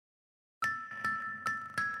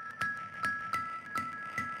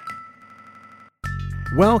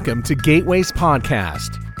Welcome to Gateway's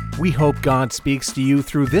podcast. We hope God speaks to you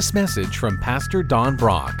through this message from Pastor Don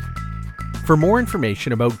Brock. For more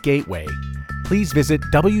information about Gateway, please visit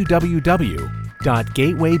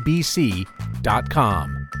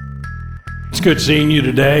www.gatewaybc.com. It's good seeing you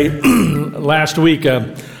today. Last week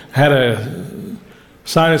I had a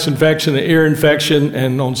sinus infection, an ear infection,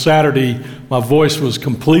 and on Saturday my voice was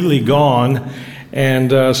completely gone.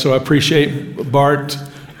 And so I appreciate Bart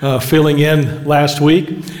filling in last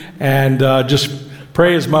week, and just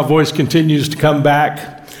pray as my voice continues to come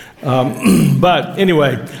back. But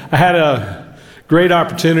anyway, I had a great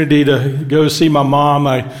opportunity to go see my mom.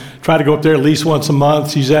 I try to go up there at least once a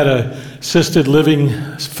month. She's at a assisted living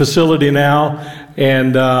facility now,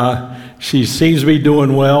 and she seems to be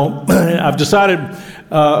doing well. I've decided,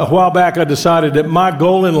 a while back, I decided that my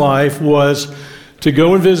goal in life was to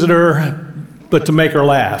go and visit her, but to make her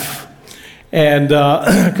laugh. And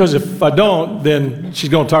because if I don't, then she's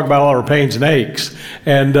going to talk about all her pains and aches,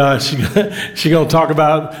 and she's going to talk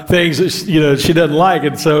about things that she doesn't like.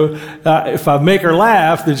 And so if I make her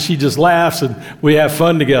laugh, then she just laughs, and we have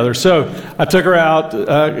fun together. So I took her out,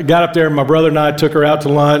 got up there, and my brother and I took her out to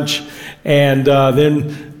lunch, and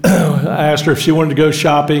then I asked her if she wanted to go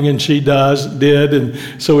shopping, and she did. And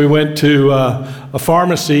so we went to a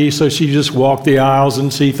pharmacy, so she just walked the aisles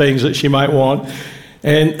and see things that she might want.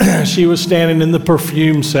 And she was standing in the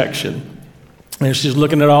perfume section, and she's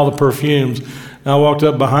looking at all the perfumes. And I walked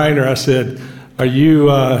up behind her. I said, "Are you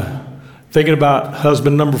thinking about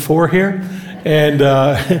husband number 4 here?"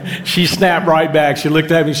 And she snapped right back. She looked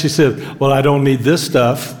at me. She said, "Well, I don't need this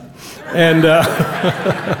stuff." And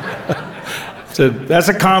said, "That's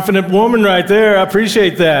a confident woman right there. I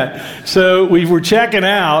appreciate that." So we were checking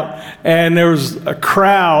out, and there was a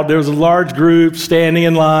crowd. There was a large group standing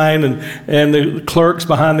in line, and the clerks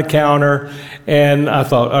behind the counter. And I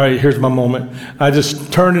thought, all right, here's my moment. I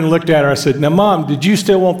just turned and looked at her. I said, "Now, Mom, did you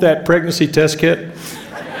still want that pregnancy test kit?"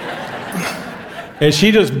 And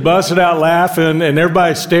she just busted out laughing, and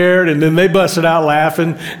everybody stared, and then they busted out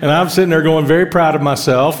laughing, and I'm sitting there going, very proud of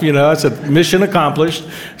myself. I said, mission accomplished,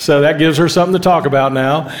 so that gives her something to talk about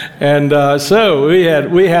now. And so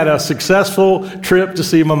we had a successful trip to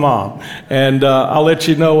see my mom, and I'll let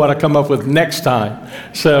you know what I come up with next time.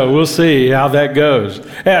 So we'll see how that goes.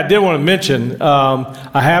 Hey, I did want to mention,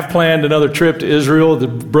 I have planned another trip to Israel. The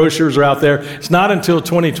brochures are out there. It's not until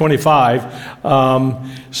 2025,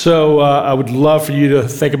 so I would love for you to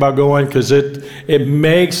think about going, because it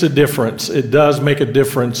makes a difference. It does make a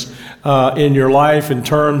difference in your life in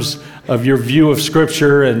terms of your view of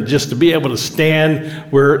Scripture, and just to be able to stand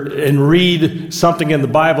and read something in the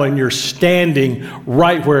Bible, and you're standing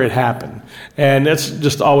right where it happened. And it's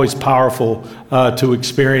just always powerful to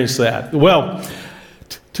experience that. Well,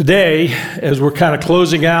 today, as we're kind of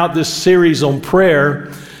closing out this series on prayer,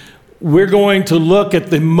 we're going to look at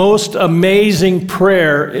the most amazing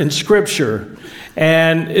prayer in Scripture.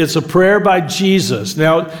 And it's a prayer by Jesus.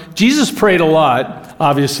 Now, Jesus prayed a lot,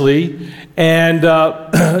 obviously, and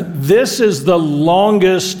this is the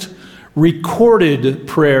longest recorded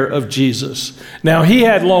prayer of Jesus. Now, he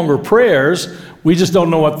had longer prayers. We just don't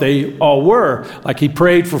know what they all were. Like, he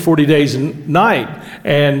prayed for 40 days and night,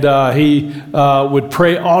 and he would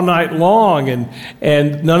pray all night long, and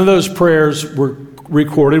none of those prayers were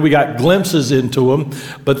recorded. We got glimpses into them,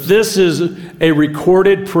 but this is a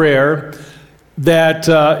recorded prayer that,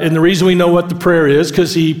 and the reason we know what the prayer is,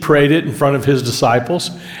 because he prayed it in front of his disciples,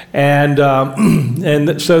 and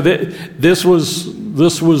so this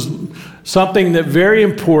was something that very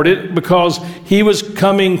important, because he was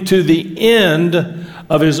coming to the end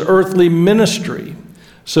of his earthly ministry.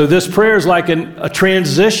 So this prayer is like a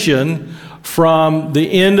transition from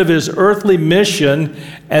the end of his earthly mission,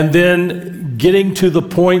 and then getting to the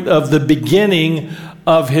point of the beginning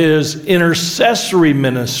of his intercessory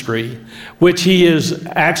ministry, which he is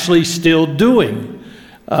actually still doing.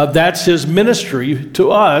 That's his ministry to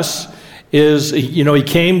us, is, he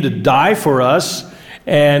came to die for us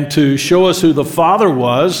and to show us who the Father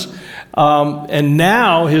was. And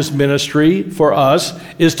now his ministry for us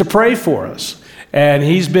is to pray for us. And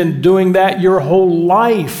he's been doing that your whole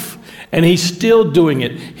life, and he's still doing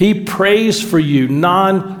it. He prays for you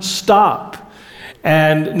non-stop.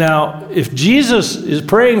 And now, if Jesus is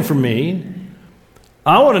praying for me,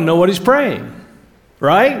 I want to know what he's praying,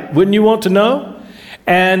 right? Wouldn't you want to know?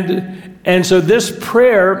 And so this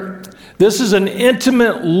prayer, this is an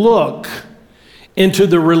intimate look into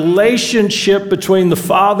the relationship between the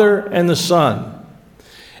Father and the Son.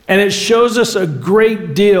 And it shows us a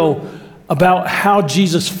great deal about how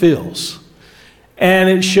Jesus feels. And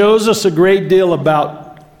it shows us a great deal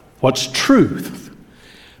about what's truth.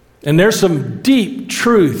 And there's some deep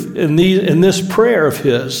truth in this prayer of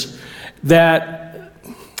his that,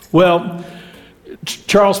 well,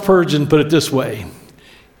 Charles Spurgeon put it this way.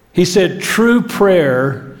 He said, true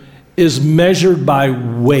prayer is measured by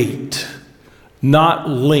weight, not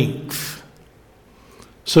length.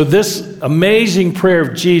 So this amazing prayer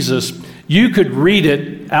of Jesus, you could read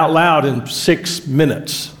it out loud in 6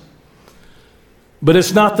 minutes. But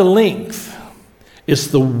it's not the length, it's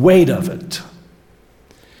the weight of it.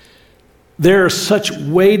 There are such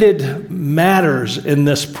weighted matters in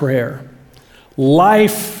this prayer,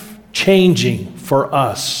 life-changing for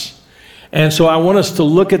us. And so I want us to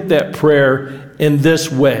look at that prayer in this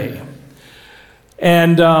way.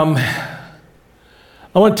 And I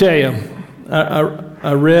want to tell you,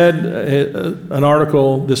 I read an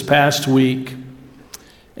article this past week,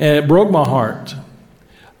 and it broke my heart.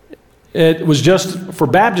 It was just for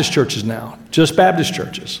Baptist churches now, just Baptist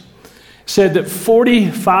churches. It said that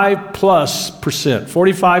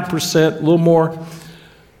 45%, a little more,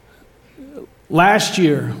 last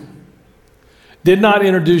year did not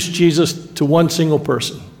introduce Jesus to one single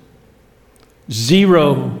person.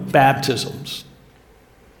 0 baptisms.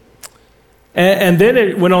 And then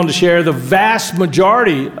it went on to share the vast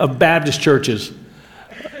majority of Baptist churches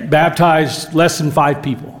baptized less than 5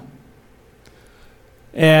 people.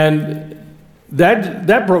 And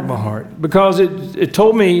that broke my heart because it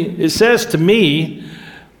told me, it says to me,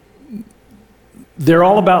 they're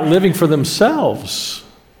all about living for themselves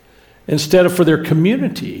instead of for their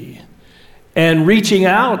community and reaching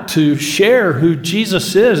out to share who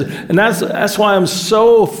Jesus is. And that's why I'm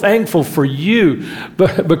so thankful for you,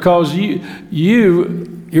 because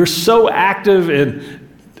you're so active in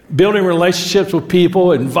building relationships with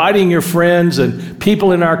people, inviting your friends and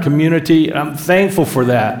people in our community. I'm thankful for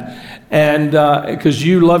that. And because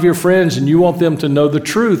you love your friends and you want them to know the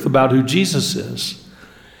truth about who Jesus is.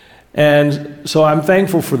 And so I'm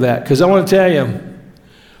thankful for that, because I want to tell you,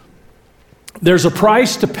 there's a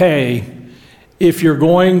price to pay if you're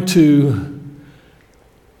going to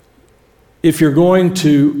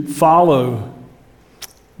follow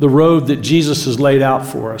the road that Jesus has laid out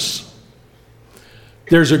for us.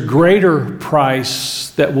 There's a greater price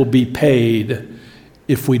that will be paid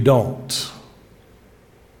if we don't.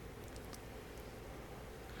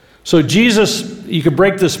 So Jesus, you could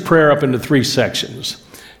break this prayer up into 3 sections.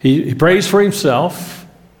 He prays for himself,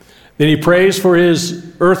 then he prays for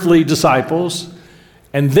his earthly disciples,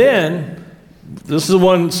 and then, this is the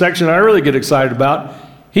one section I really get excited about,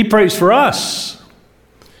 he prays for us.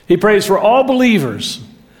 He prays for all believers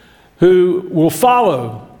who will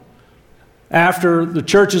follow after the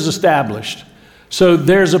church is established. So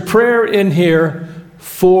there's a prayer in here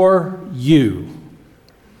for you.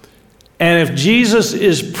 And if Jesus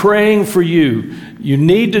is praying for you, you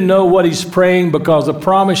need to know what he's praying, because I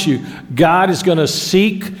promise you, God is going to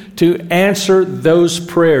seek to answer those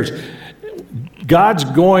prayers. God's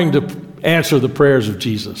going to answer the prayers of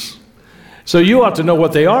Jesus. So you ought to know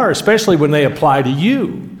what they are, especially when they apply to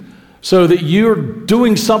you, so that you're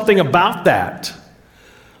doing something about that.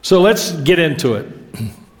 So let's get into it.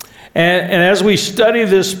 And as we study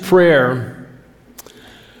this prayer,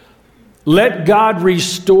 let God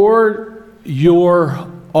restore your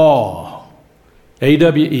awe,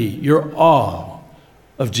 A-W-E, your awe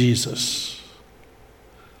of Jesus.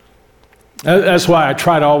 That's why I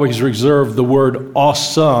try to always reserve the word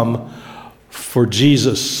awesome for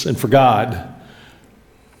Jesus and for God.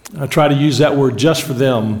 I try to use that word just for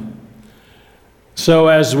them. So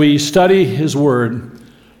as we study his word,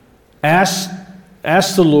 ask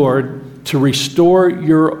the Lord to restore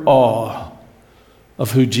your awe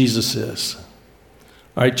of who Jesus is.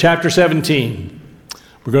 All right, chapter 17.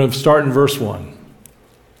 We're going to start in verse 1.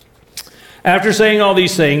 After saying all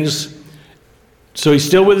these things, so he's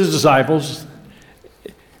still with his disciples,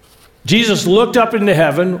 Jesus looked up into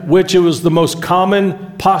heaven, which it was the most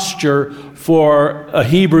common posture for a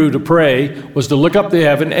Hebrew to pray, was to look up to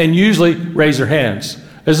heaven and usually raise their hands.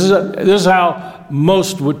 This is how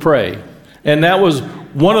most would pray. And that was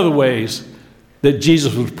one of the ways that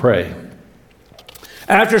Jesus would pray.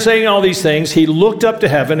 After saying all these things, he looked up to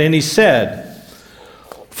heaven and he said,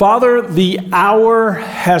 Father, the hour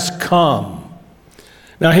has come.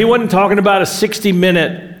 Now, he wasn't talking about a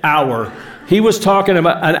 60-minute hour. He was talking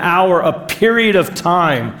about an hour, a period of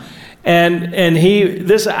time. And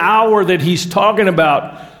this hour that he's talking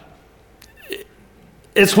about,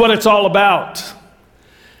 it's what it's all about.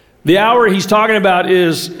 The hour he's talking about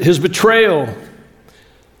is his betrayal,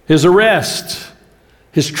 his arrest,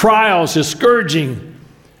 his trials, his scourging,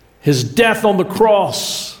 his death on the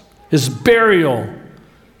cross, his burial,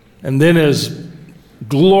 and then his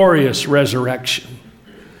glorious resurrection.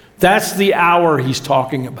 That's the hour he's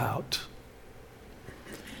talking about.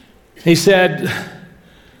 He said,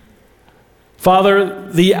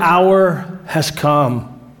 Father, the hour has come.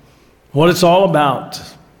 What it's all about.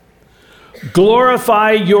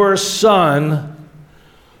 Glorify your Son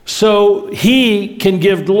so he can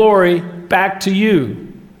give glory back to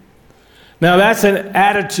you. Now that's an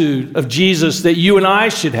attitude of Jesus that you and I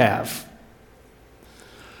should have.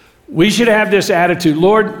 We should have this attitude.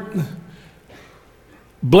 Lord,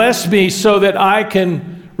 bless me so that I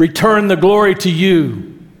can return the glory to you.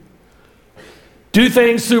 Do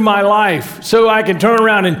things through my life so I can turn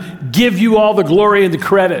around and give you all the glory and the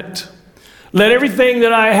credit. Let everything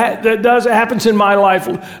that that happens in my life,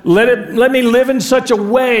 let me live in such a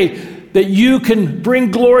way that you can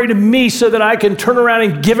bring glory to me so that I can turn around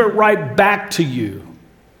and give it right back to you.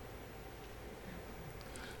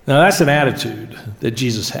 Now that's an attitude that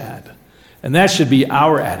Jesus had. And that should be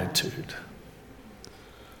our attitude.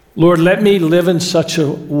 Lord, let me live in such a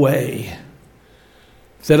way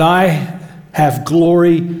that I have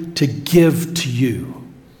glory to give to you.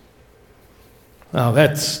 Now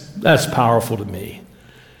that's powerful to me.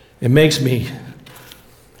 It makes me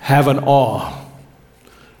have an awe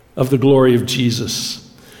of the glory of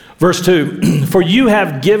Jesus. Verse 2, for you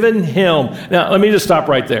have given him. Now let me just stop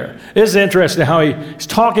right there. It's interesting how he's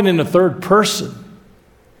talking in the third person.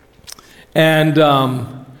 And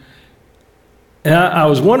I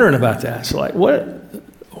was wondering about that. So like,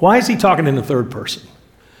 why is he talking in the third person?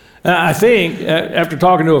 I think, after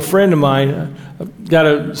talking to a friend of mine, I've got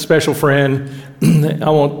a special friend,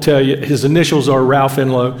 I won't tell you, his initials are Ralph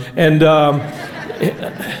Enlow,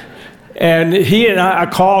 and he and I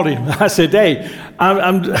called him. I said, hey,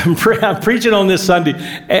 I'm preaching on this Sunday,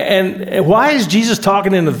 and why is Jesus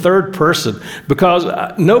talking in the third person?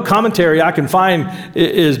 Because no commentary I can find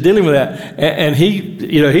is dealing with that. And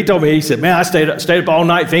he told me, he said, man, I stayed up all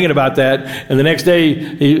night thinking about that, and the next day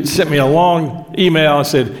he sent me a long email and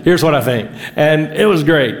said, here's what I think. And it was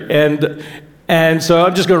great. And so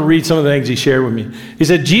I'm just going to read some of the things he shared with me. He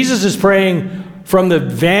said, Jesus is praying from the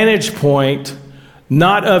vantage point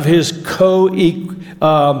not of his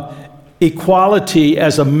equality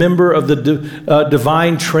as a member of the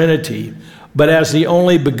divine Trinity, but as the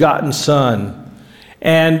only begotten Son.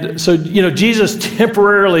 And so, Jesus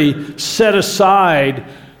temporarily set aside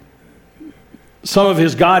some of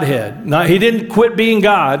his Godhead. Now, he didn't quit being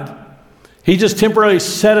God. He just temporarily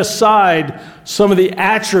set aside some of the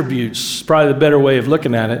attributes, probably the better way of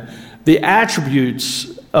looking at it, the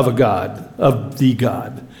attributes of a God, of the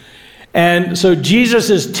God. And so Jesus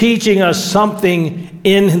is teaching us something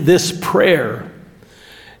in this prayer.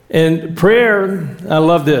 And prayer, I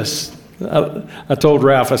love this. I told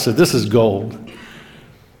Ralph, I said, this is gold.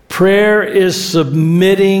 Prayer is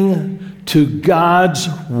submitting to God's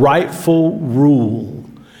rightful rule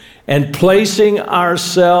and placing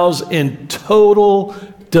ourselves in total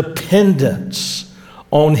dependence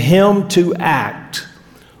on him to act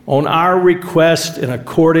on our request in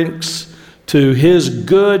accordance to his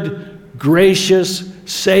good, gracious,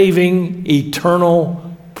 saving,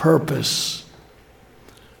 eternal purpose.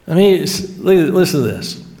 I mean, listen to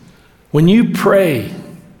this. When you pray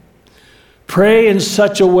in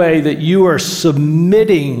such a way that you are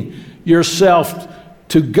submitting yourself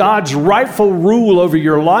to God's rightful rule over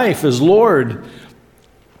your life as Lord,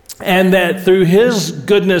 and that through his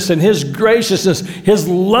goodness and his graciousness, his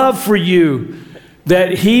love for you,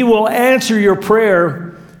 that he will answer your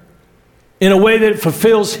prayer in a way that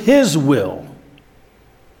fulfills his will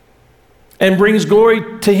and brings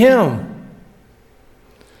glory to him.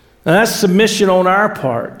 Now that's submission on our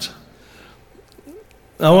part.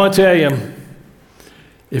 I want to tell you,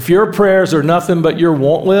 if your prayers are nothing but your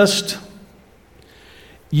want list,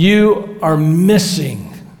 you are missing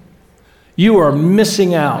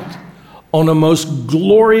out on the most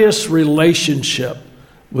glorious relationship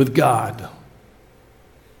with God.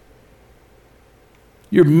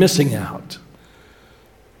 You're missing out.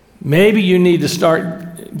 Maybe you need to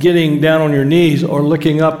start getting down on your knees or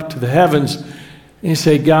looking up to the heavens and you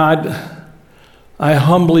say, God, I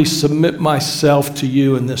humbly submit myself to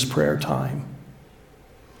you in this prayer time.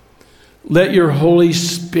 Let your Holy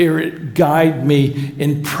Spirit guide me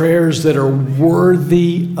in prayers that are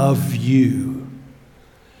worthy of you.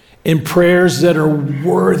 In prayers that are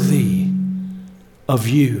worthy of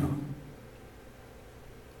you.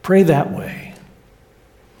 Pray that way.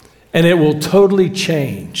 And it will totally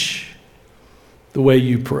change the way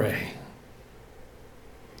you pray.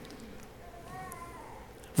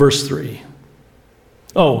 Verse 3.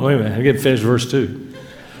 Oh, wait a minute. I get to finish verse 2.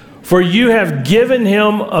 For you have given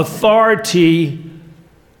him authority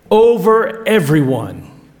over everyone.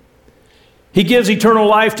 He gives eternal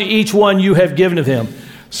life to each one you have given to him.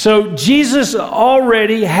 So Jesus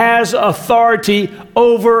already has authority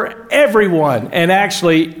over everyone and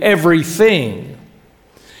actually everything.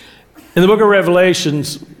 In the book of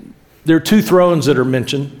Revelations, there are two thrones that are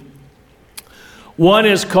mentioned. One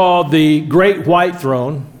is called the Great White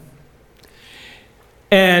Throne,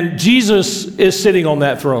 and Jesus is sitting on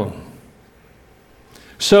that throne.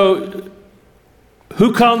 So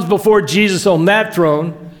who comes before Jesus on that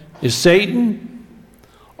throne is Satan,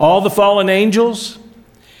 all the fallen angels,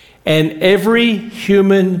 and every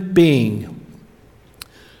human being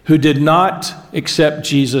who did not accept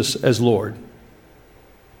Jesus as Lord.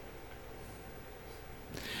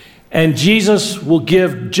 And Jesus will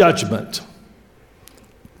give judgment,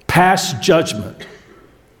 pass judgment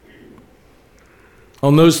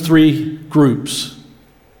on those three groups.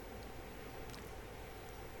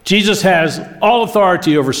 Jesus has all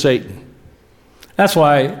authority over Satan. That's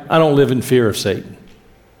why I don't live in fear of Satan.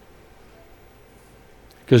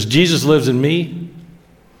 Because Jesus lives in me,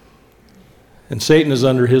 and Satan is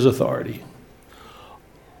under his authority.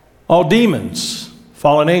 All demons,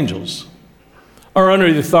 fallen angels, are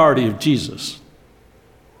under the authority of Jesus.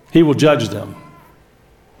 He will judge them.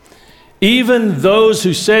 Even those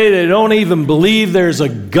who say they don't even believe there's a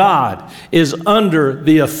God is under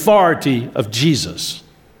the authority of Jesus.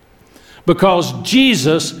 Because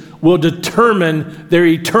Jesus will determine their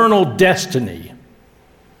eternal destiny.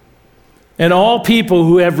 And all people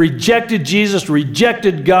who have rejected Jesus,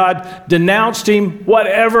 rejected God, denounced him,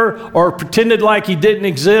 whatever, or pretended like he didn't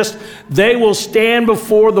exist, they will stand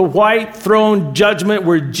before the white throne judgment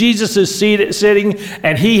where Jesus is sitting,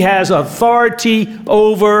 and he has authority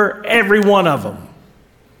over every one of them.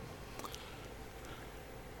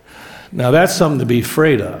 Now that's something to be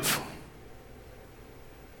afraid of.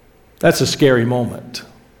 That's a scary moment.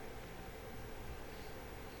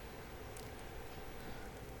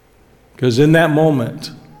 Because in that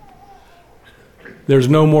moment, there's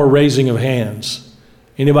no more raising of hands.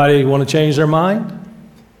 Anybody want to change their mind?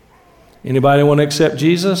 Anybody want to accept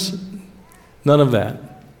Jesus? None of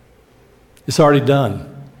that. It's already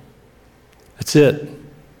done. That's it.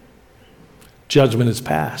 Judgment is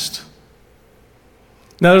passed.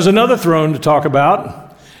 Now there's another throne to talk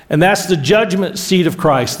about, and that's the judgment seat of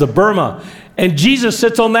Christ, the Bema. And Jesus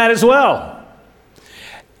sits on that as well.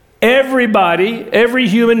 Everybody, every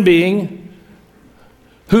human being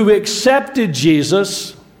who accepted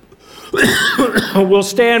Jesus will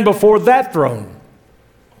stand before that throne.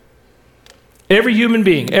 Every human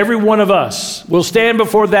being, every one of us will stand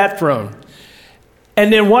before that throne.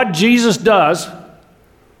 And then what Jesus does,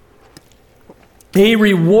 he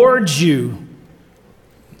rewards you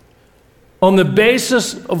on the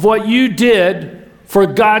basis of what you did for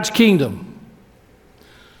God's kingdom,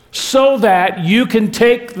 so that you can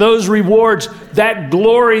take those rewards, that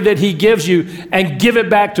glory that he gives you, and give it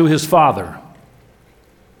back to his Father.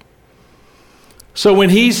 So when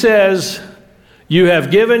he says, you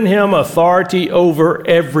have given him authority over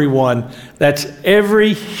everyone, that's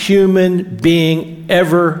every human being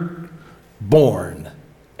ever born.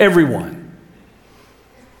 Everyone.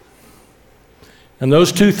 And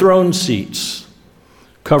those two throne seats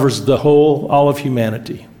covers all of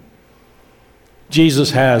humanity.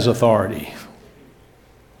 Jesus has authority.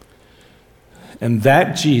 And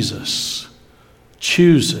that Jesus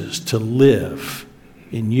chooses to live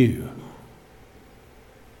in you.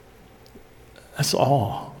 That's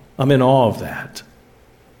all. I'm in awe of that.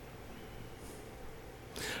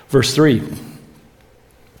 Verse 3.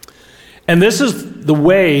 And this is the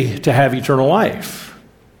way to have eternal life.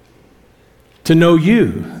 To know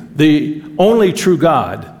you, the only true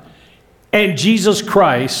God, and Jesus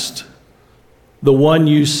Christ, the one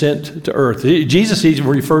you sent to earth. Jesus even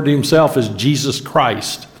referred to himself as Jesus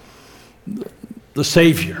Christ, the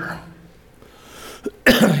Savior.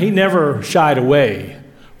 He never shied away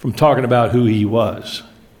from talking about who he was.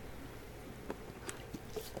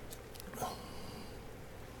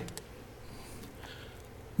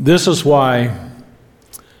 This is why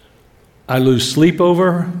I lose sleep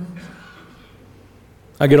over,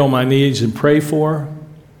 I get on my knees and pray for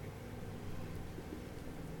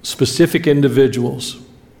specific individuals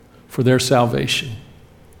for their salvation.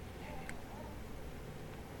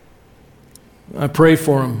 I pray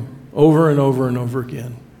for them over and over and over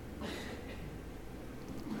again.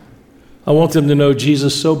 I want them to know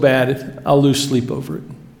Jesus so bad, I'll lose sleep over it.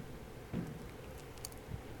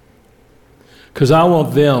 Because I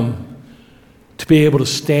want them to be able to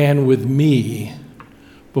stand with me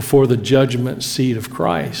before the judgment seat of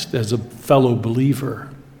Christ as a fellow believer,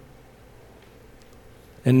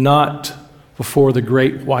 and not before the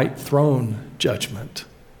great white throne judgment.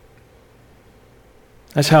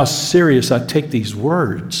 That's how serious I take these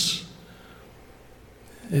words.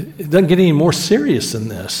 It doesn't get any more serious than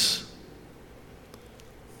this.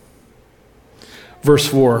 Verse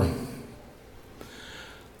 4.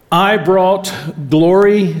 I brought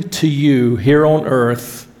glory to you here on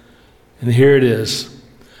earth, and here it is,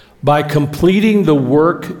 by completing the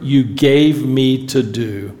work you gave me to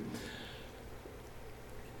do.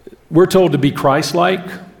 We're told to be Christ-like.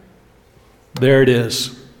 There it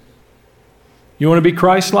is. You want to be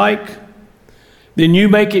Christ-like? Then you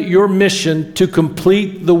make it your mission to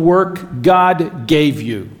complete the work God gave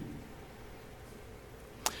you.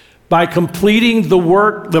 By completing the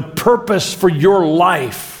work, the purpose for your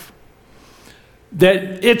life,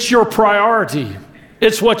 that it's your priority.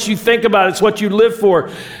 It's what you think about. It's what you live for.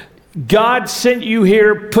 God sent you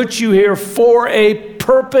here, put you here for a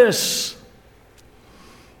purpose.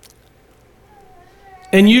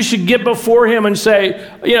 And you should get before him and say,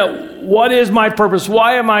 what is my purpose?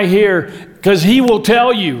 Why am I here? Because he will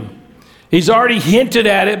tell you. He's already hinted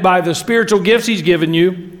at it by the spiritual gifts he's given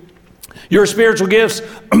you. Your spiritual gifts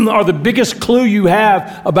are the biggest clue you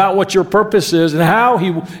have about what your purpose is and how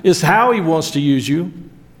he wants to use you.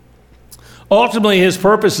 Ultimately, his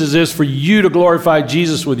purpose is for you to glorify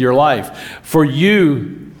Jesus with your life, for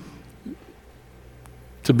you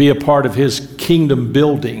to be a part of his kingdom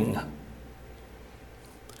building.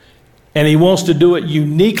 And he wants to do it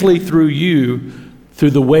uniquely through you,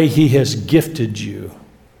 through the way he has gifted you.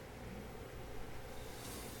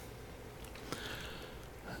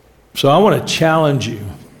 So I want to challenge you.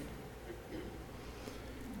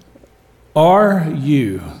 Are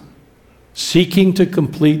you seeking to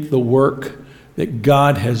complete the work that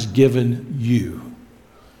God has given you?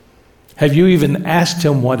 Have you even asked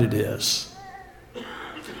him what it is?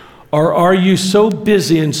 Or are you so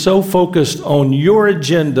busy and so focused on your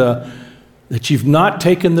agenda that you've not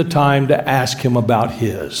taken the time to ask him about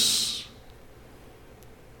his?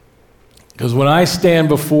 Because when I stand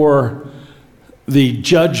before the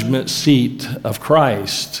judgment seat of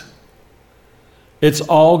Christ, it's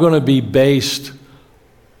all going to be based,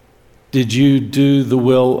 did you do the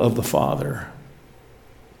will of the Father?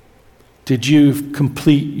 Did you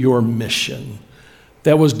complete your mission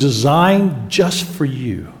that was designed just for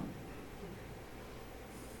you?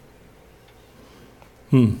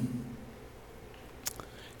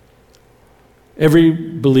 Every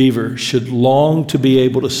believer should long to be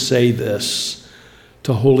able to say this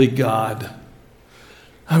to holy God.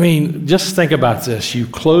 I mean, just think about this. You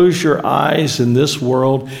close your eyes in this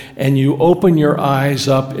world and you open your eyes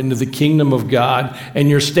up into the kingdom of God, and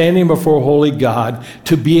you're standing before holy God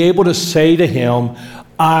to be able to say to him,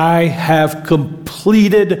 I have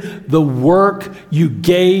completed the work you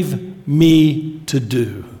gave me to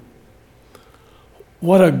do.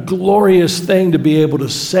 What a glorious thing to be able to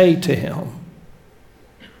say to him.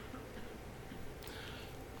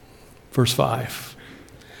 Verse 5.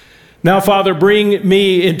 Now, Father, bring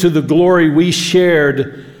me into the glory we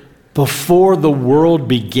shared before the world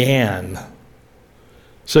began.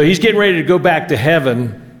 So he's getting ready to go back to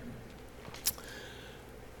heaven.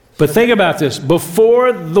 But think about this.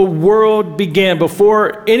 Before the world began,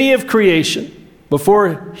 before any of creation,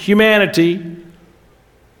 before humanity,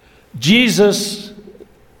 Jesus,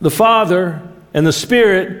 the Father, and the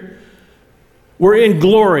Spirit were in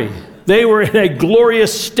glory. They were in a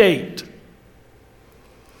glorious state.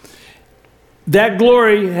 That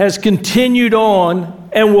glory has continued on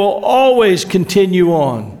and will always continue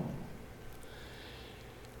on.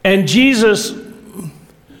 And Jesus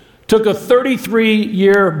took a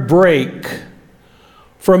 33-year break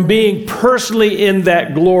from being personally in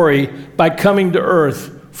that glory by coming to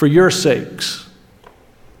earth for your sakes,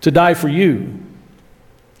 to die for you.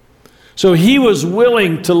 So he was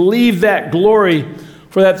willing to leave that glory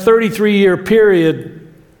for that 33-year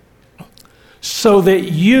period so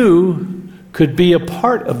that you could be a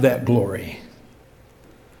part of that glory.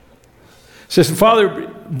 It says,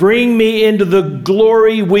 Father, bring me into the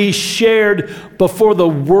glory we shared before the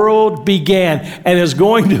world began and is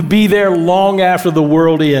going to be there long after the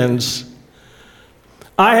world ends.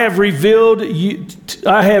 I have revealed you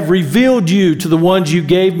to the ones you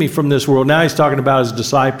gave me from this world. Now he's talking about his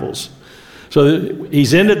disciples. So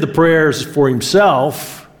he's ended the prayers for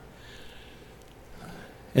himself.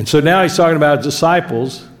 And so now he's talking about his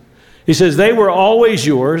disciples. He says, they were always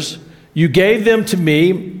yours. You gave them to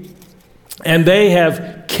me, and they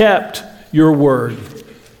have kept your word.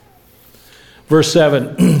 Verse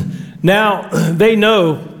 7. Now they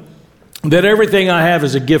know that everything I have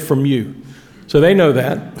is a gift from you. So they know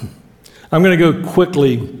that. I'm going to go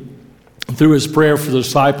quickly through his prayer for the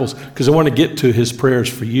disciples because I want to get to his prayers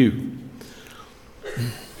for you.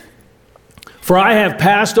 For I have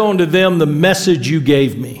passed on to them the message you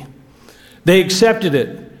gave me. They accepted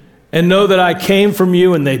it and know that I came from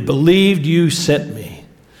you, and they believed you sent me.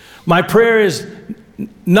 My prayer is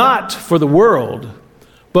not for the world,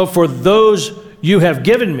 but for those you have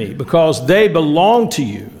given me, because they belong to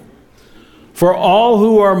you. For all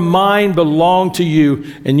who are mine belong to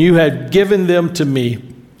you, and you have given them to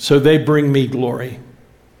me, so they bring me glory.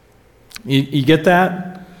 You get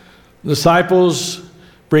that? Disciples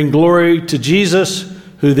bring glory to Jesus,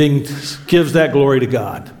 who then gives that glory to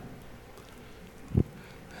God.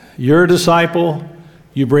 You're a disciple.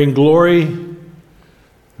 You bring glory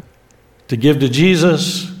to give to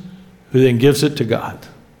Jesus, who then gives it to God.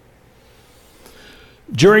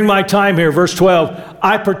 During my time here, verse 12,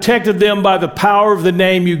 I protected them by the power of the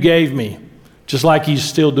name you gave me, just like he's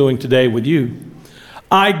still doing today with you.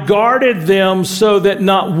 I guarded them so that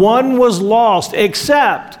not one was lost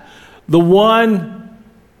except the one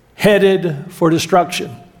headed for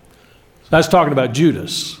destruction. That's talking about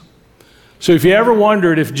Judas. So if you ever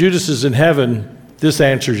wondered if Judas is in heaven, this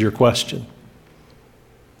answers your question.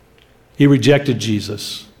 He rejected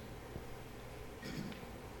Jesus.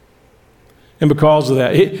 And because of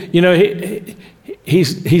that,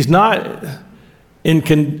 he's not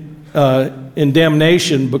in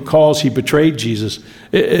damnation because he betrayed Jesus.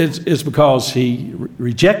 It's because he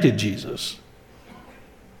rejected Jesus.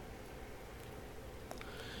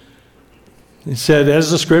 He said,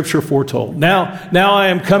 as the scripture foretold, now I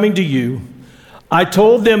am coming to you. I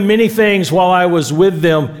told them many things while I was with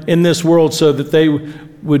them in this world, so that they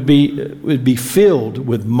would be filled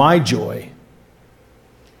with my joy.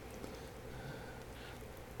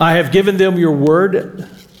 I have given them your word,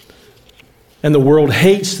 and the world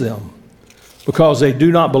hates them because they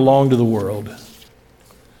do not belong to the world.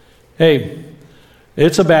 Hey,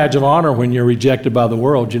 it's a badge of honor when you're rejected by the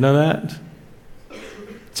world. You know that?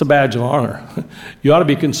 It's a badge of honor. You ought to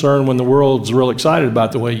be concerned when the world's real excited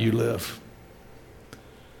about the way you live.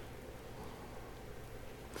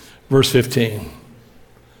 Verse 15.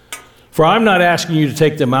 For I'm not asking you to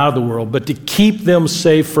take them out of the world, but to keep them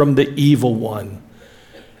safe from the evil one.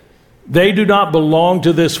 They do not belong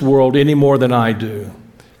to this world any more than I do.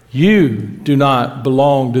 You do not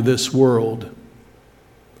belong to this world.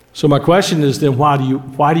 So my question is then, why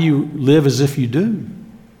do you live as if you do?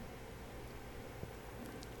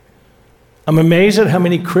 I'm amazed at how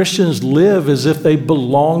many Christians live as if they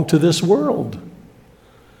belong to this world.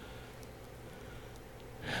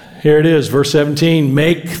 Here it is, verse 17,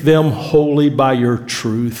 make them holy by your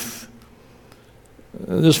truth.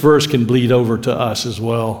 This verse can bleed over to us as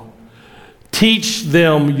well. Teach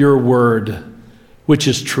them your word, which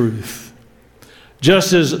is truth.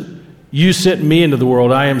 Just as you sent me into the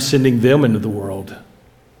world, I am sending them into the world.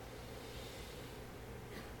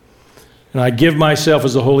 And I give myself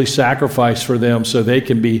as a holy sacrifice for them so they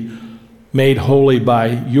can be made holy by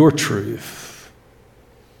your truth.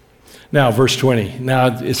 Now, verse 20.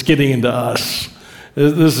 Now it's getting into us.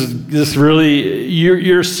 This really,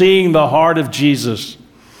 you're seeing the heart of Jesus.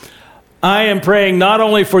 I am praying not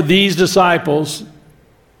only for these disciples,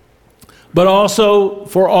 but also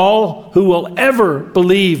for all who will ever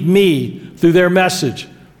believe me through their message.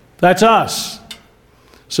 That's us.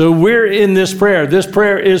 So we're in this prayer. This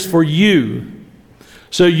prayer is for you.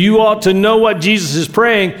 So you ought to know what Jesus is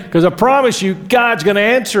praying, because I promise you, God's going to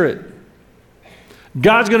answer it.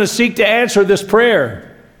 God's going to seek to answer this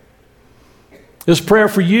prayer. This prayer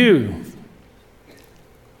for you.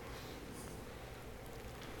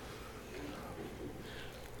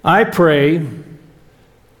 I pray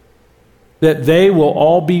that they will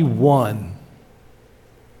all be one,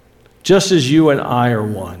 just as you and I are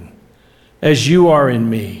one, as you are in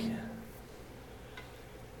me.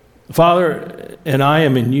 Father, and I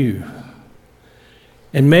am in you.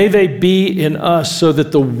 And may they be in us so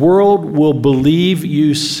that the world will believe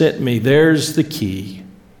you sent me. There's the key.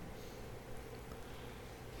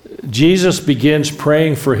 Jesus begins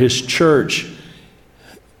praying for his church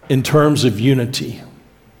in terms of unity.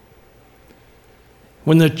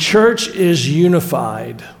 When the church is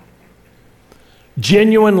unified,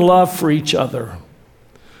 genuine love for each other,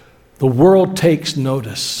 the world takes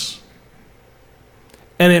notice.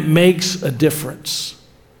 And it makes a difference.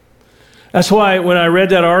 That's why when I read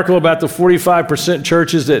that article about the 45%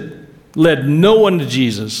 churches that led no one to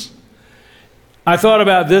Jesus, I thought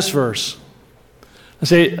about this verse. I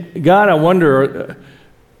say, God, I wonder,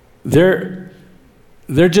 they're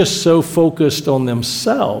just so focused on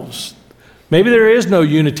themselves. Maybe there is no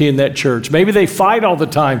unity in that church. Maybe they fight all the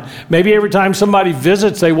time. Maybe every time somebody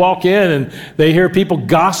visits, they walk in and they hear people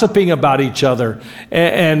gossiping about each other.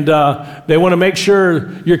 And they want to make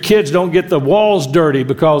sure your kids don't get the walls dirty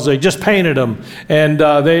because they just painted them. And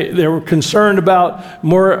they were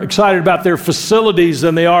more excited about their facilities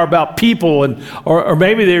than they are about people. Or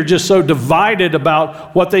maybe they're just so divided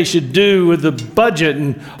about what they should do with the budget.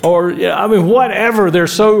 Whatever. They're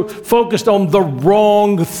so focused on the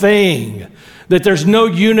wrong thing that there's no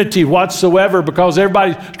unity whatsoever because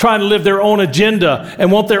everybody's trying to live their own agenda and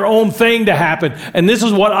want their own thing to happen. And this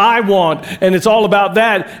is what I want, and it's all about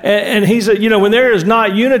that. And he said, when there is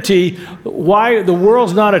not unity, why the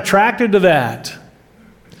world's not attracted to that?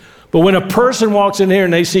 But when a person walks in here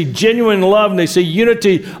and they see genuine love and they see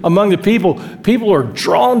unity among the people, people are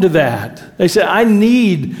drawn to that. They say, I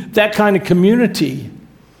need that kind of community.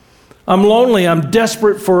 I'm lonely. I'm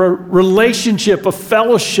desperate for a relationship, a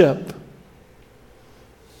fellowship.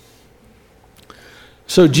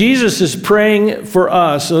 So Jesus is praying for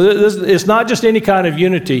us. So it's not just any kind of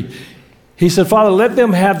unity. He said, Father, let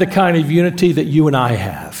them have the kind of unity that you and I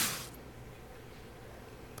have.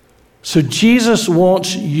 So Jesus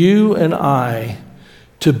wants you and I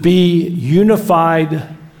to be unified,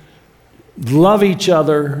 love each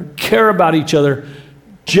other, care about each other,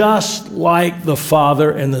 just like the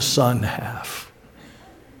Father and the Son have.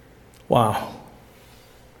 Wow.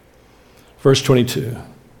 Verse 22.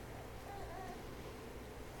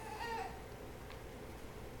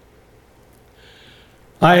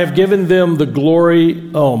 I have given them the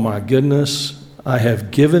glory, oh my goodness, I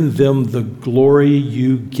have given them the glory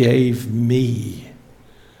you gave me,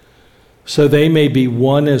 so they may be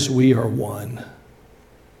one as we are one.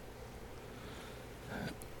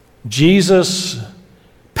 Jesus,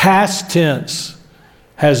 past tense,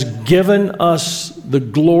 has given us the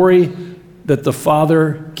glory that the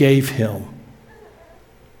Father gave him.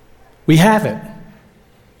 We have it.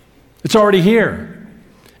 It's already here.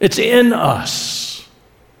 It's in us.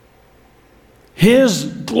 His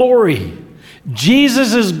glory,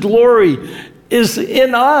 Jesus' glory is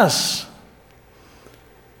in us.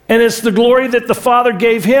 And it's the glory that the Father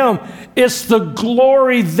gave him. It's the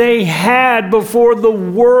glory they had before the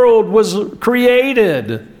world was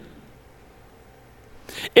created.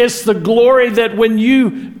 It's the glory that when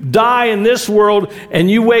you die in this world and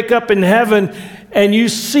you wake up in heaven and you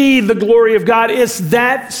see the glory of God, it's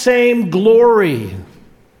that same glory.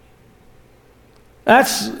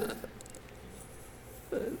 That's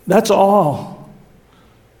all.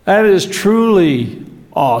 That is truly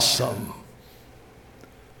awesome.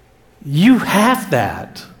 You have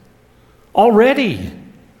that already.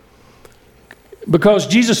 Because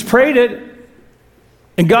Jesus prayed it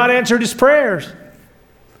and God answered his prayers.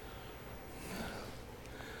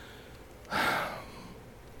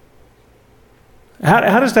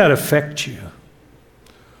 How does that affect you?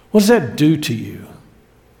 What does that do to you?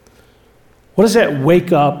 What does that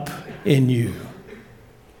wake up in you?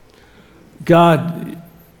 God,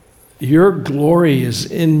 your glory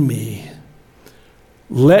is in me.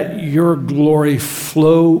 Let your glory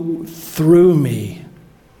flow through me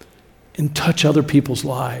and touch other people's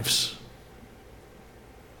lives.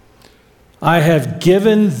 I have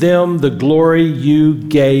given them the glory you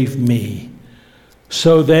gave me,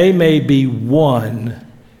 so they may be one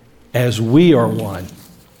as we are one.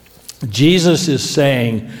 Jesus is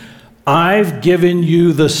saying, I've given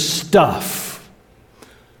you the stuff,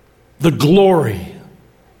 the glory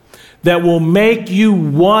that will make you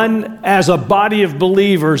one as a body of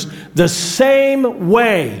believers the same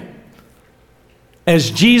way as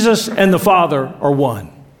Jesus and the Father are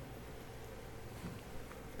one.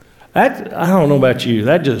 I don't know about you,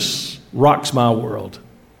 that just rocks my world.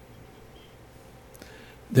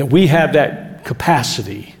 That we have that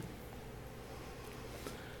capacity.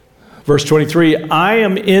 Verse 23, I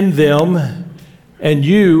am in them and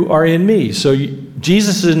you are in me. So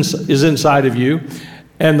Jesus is inside of you,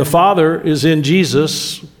 and the Father is in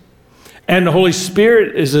Jesus, and the Holy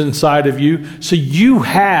Spirit is inside of you. So you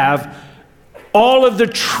have all of the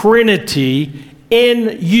Trinity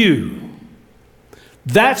in you.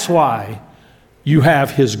 That's why you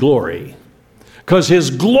have his glory. Because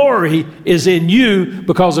his glory is in you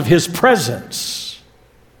because of his presence.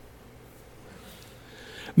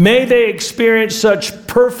 May they experience such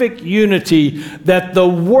perfect unity that the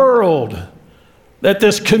world, that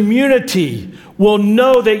this community will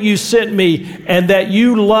know that you sent me and that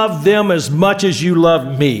you love them as much as you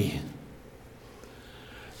love me.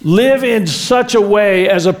 Live in such a way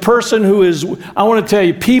as a person who is, I want to tell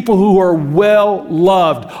you, people who are well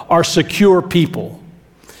loved are secure people.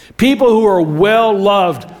 People who are well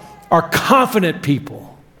loved are confident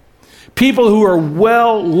people. People who are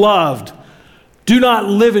well loved do not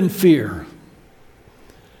live in fear.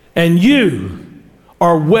 And you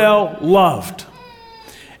are well loved.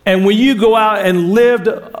 And when you go out and live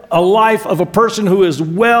a life of a person who is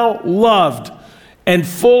well loved and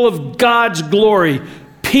full of God's glory,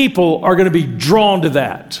 people are going to be drawn to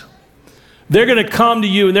that. They're going to come to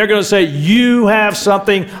you and they're going to say, you have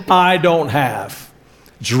something I don't have.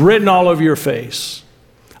 It's written all over your face.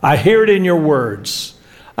 I hear it in your words.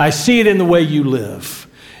 I see it in the way you live.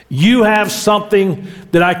 You have something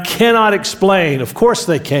that I cannot explain. Of course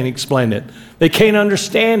they can't explain it. They can't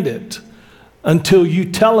understand it until you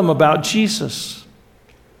tell them about Jesus.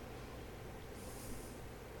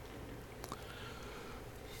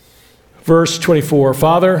 Verse 24,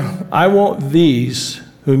 Father, I want these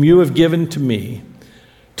whom you have given to me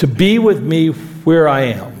to be with me where I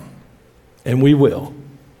am, and we will.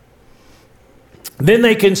 Then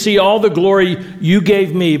they can see all the glory you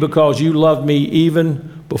gave me because you loved me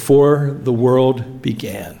even before the world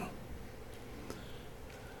began.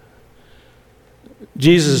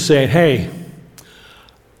 Jesus is saying, hey,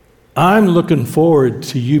 I'm looking forward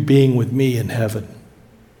to you being with me in heaven.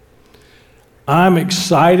 I'm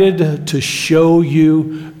excited to show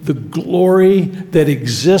you the glory that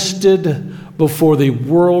existed before the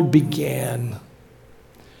world began.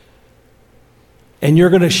 And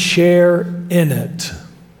you're going to share in it.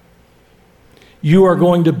 You are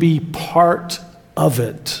going to be part of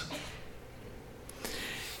it.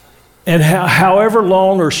 And however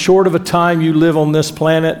long or short of a time you live on this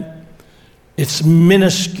planet, it's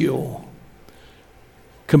minuscule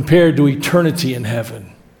compared to eternity in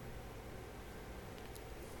heaven.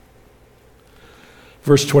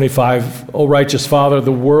 Verse 25, O righteous Father,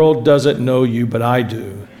 the world doesn't know you, but I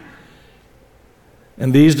do.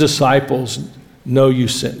 And these disciples know you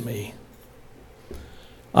sent me.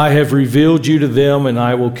 I have revealed you to them, and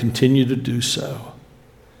I will continue to do so.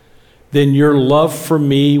 Then your love for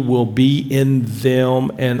me will be in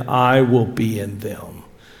them, and I will be in them.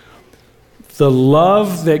 The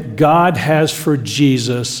love that God has for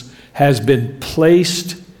Jesus has been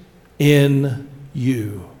placed in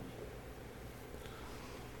you.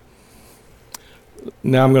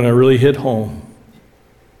 Now I'm going to really hit home.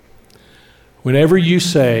 Whenever you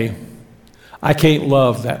say, I can't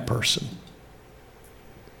love that person,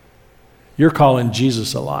 you're calling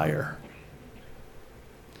Jesus a liar.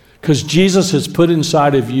 Because Jesus has put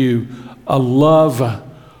inside of you a love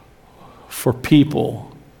for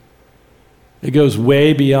people. It goes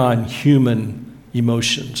way beyond human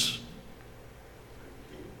emotions.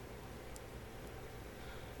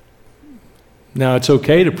 Now, it's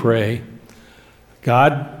okay to pray,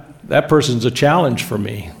 God, that person's a challenge for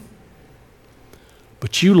me.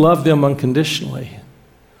 But you love them unconditionally.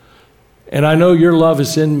 And I know your love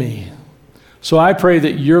is in me. So I pray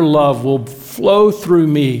that your love will flow through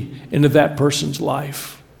me into that person's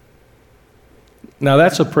life. Now,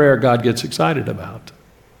 that's a prayer God gets excited about.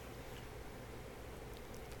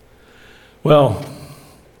 Well,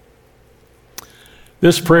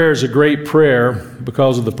 this prayer is a great prayer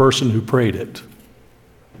because of the person who prayed it.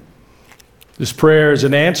 This prayer is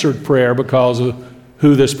an answered prayer because of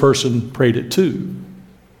who this person prayed it to.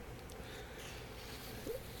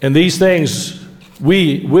 And these things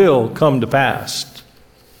will come to pass.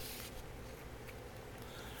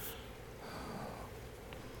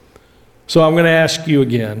 So I'm going to ask you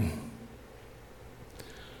again.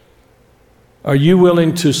 Are you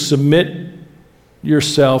willing to submit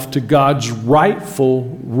yourself to God's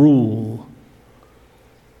rightful rule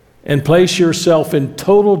and place yourself in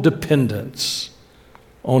total dependence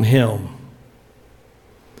on Him?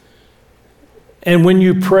 And when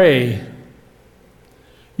you pray,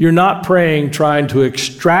 you're not praying trying to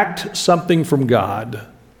extract something from God,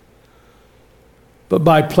 but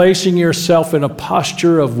by placing yourself in a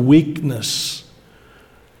posture of weakness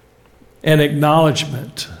and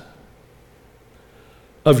acknowledgement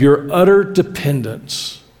of your utter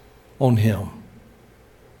dependence on Him.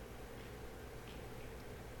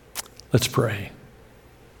 Let's pray.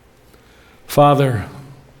 Father,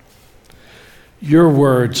 your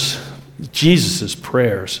words, Jesus'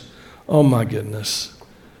 prayers, oh my goodness.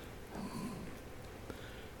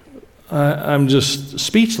 I'm just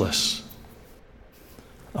speechless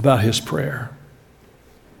about his prayer.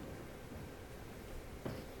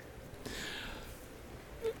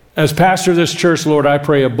 As pastor of this church, Lord, I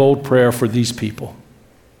pray a bold prayer for these people.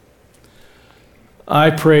 I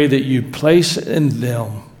pray that you place in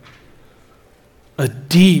them a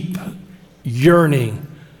deep yearning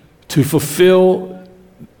to fulfill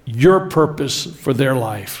your purpose for their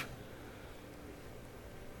life.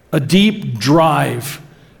 A deep drive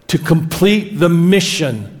to complete the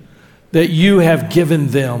mission that you have given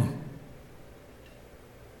them.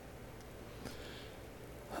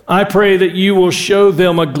 I pray that you will show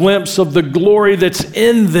them a glimpse of the glory that's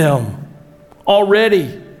in them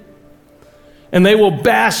already. And they will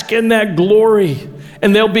bask in that glory,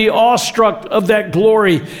 and they'll be awestruck of that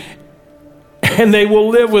glory, and they will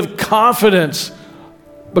live with confidence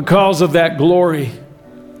because of that glory,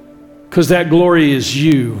 because that glory is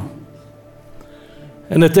you.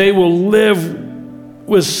 And that they will live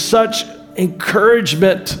with such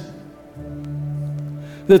encouragement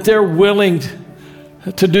that they're willing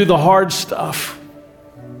to do the hard stuff,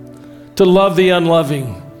 to love the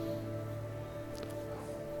unloving,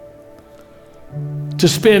 to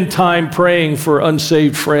spend time praying for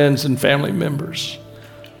unsaved friends and family members,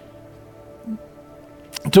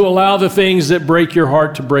 to allow the things that break your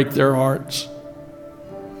heart to break their hearts.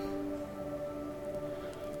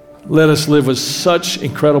 Let us live with such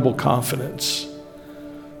incredible confidence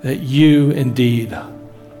that you indeed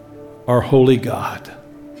are holy God.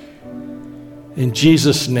 In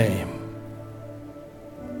Jesus' name,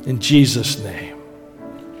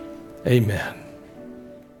 amen.